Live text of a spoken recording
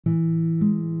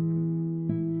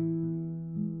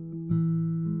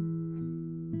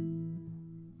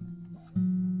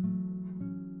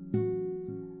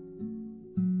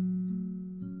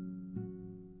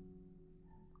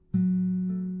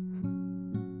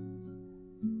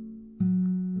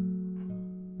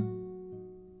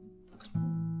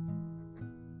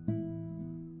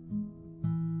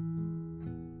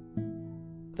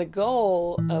The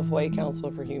goal of Hawaiʻi Council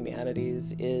for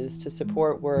Humanities is to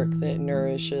support work that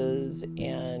nourishes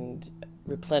and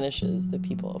replenishes the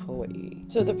people of Hawaii.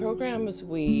 So the programs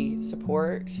we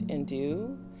support and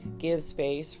do give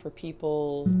space for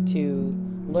people to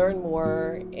learn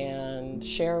more and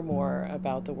share more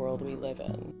about the world we live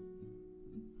in.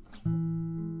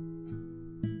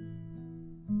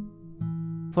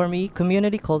 For me,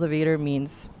 community cultivator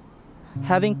means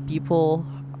having people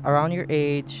around your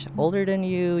age, older than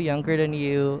you, younger than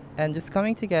you, and just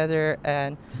coming together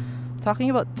and talking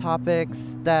about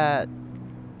topics that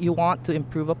you want to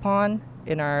improve upon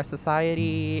in our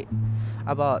society,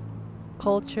 about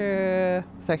culture,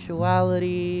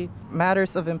 sexuality,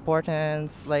 matters of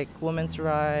importance like women's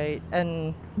rights,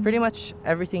 and pretty much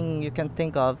everything you can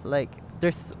think of. Like,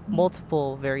 there's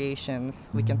multiple variations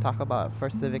we can talk about for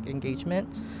civic engagement.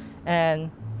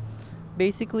 And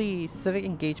basically, civic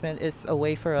engagement is a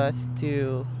way for us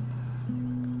to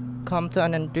come to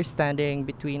an understanding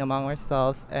among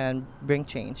ourselves and bring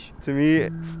change. To me,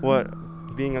 what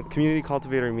being a community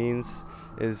cultivator means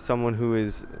is someone who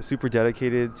is super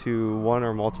dedicated to one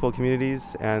or multiple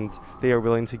communities, and they are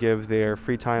willing to give their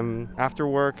free time after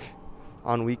work,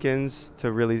 on weekends,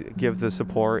 to really give the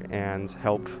support and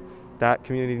help that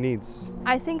community needs.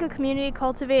 I think a community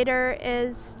cultivator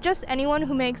is just anyone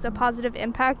who makes a positive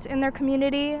impact in their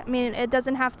community. I mean, it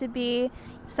doesn't have to be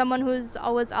someone who's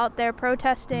always out there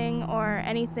protesting or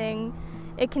anything.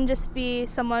 It can just be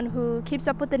someone who keeps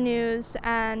up with the news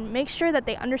and makes sure that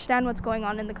they understand what's going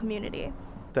on in the community.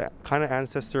 The kind of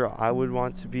ancestor I would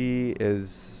want to be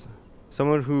is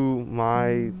someone who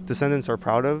my descendants are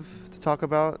proud of to talk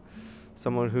about,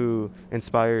 someone who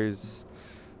inspires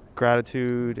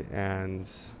gratitude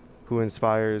and who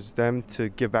inspires them to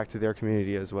give back to their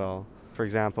community as well. For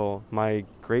example, my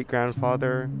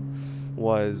great-grandfather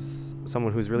was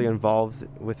someone who's really involved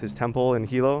with his temple in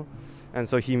Hilo, and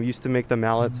so he used to make the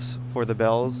mallets for the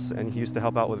bells, and he used to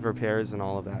help out with repairs and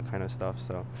all of that kind of stuff.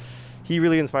 So he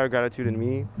really inspired gratitude in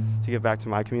me to give back to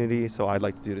my community, so I'd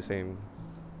like to do the same.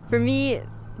 For me,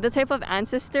 the type of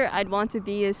ancestor I'd want to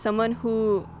be is someone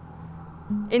who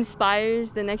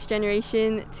inspires the next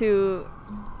generation to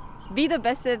be the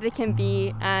best that they can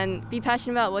be and be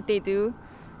passionate about what they do,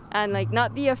 and like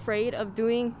not be afraid of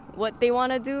doing what they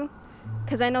want to do,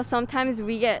 because I know sometimes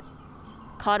we get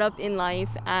caught up in life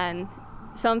and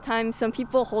sometimes some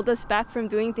people hold us back from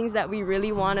doing things that we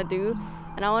really want to do,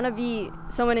 and I want to be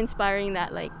someone inspiring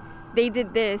that like they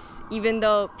did this even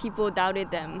though people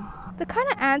doubted them. The kind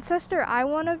of ancestor I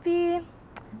want to be,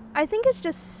 I think it's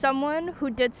just someone who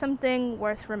did something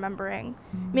worth remembering.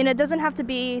 I mean, it doesn't have to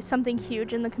be something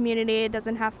huge in the community. It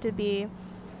doesn't have to be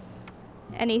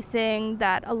anything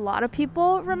that a lot of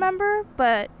people remember,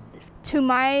 but to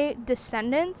my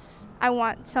descendants, I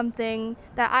want something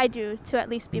that I do to at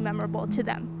least be memorable to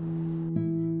them.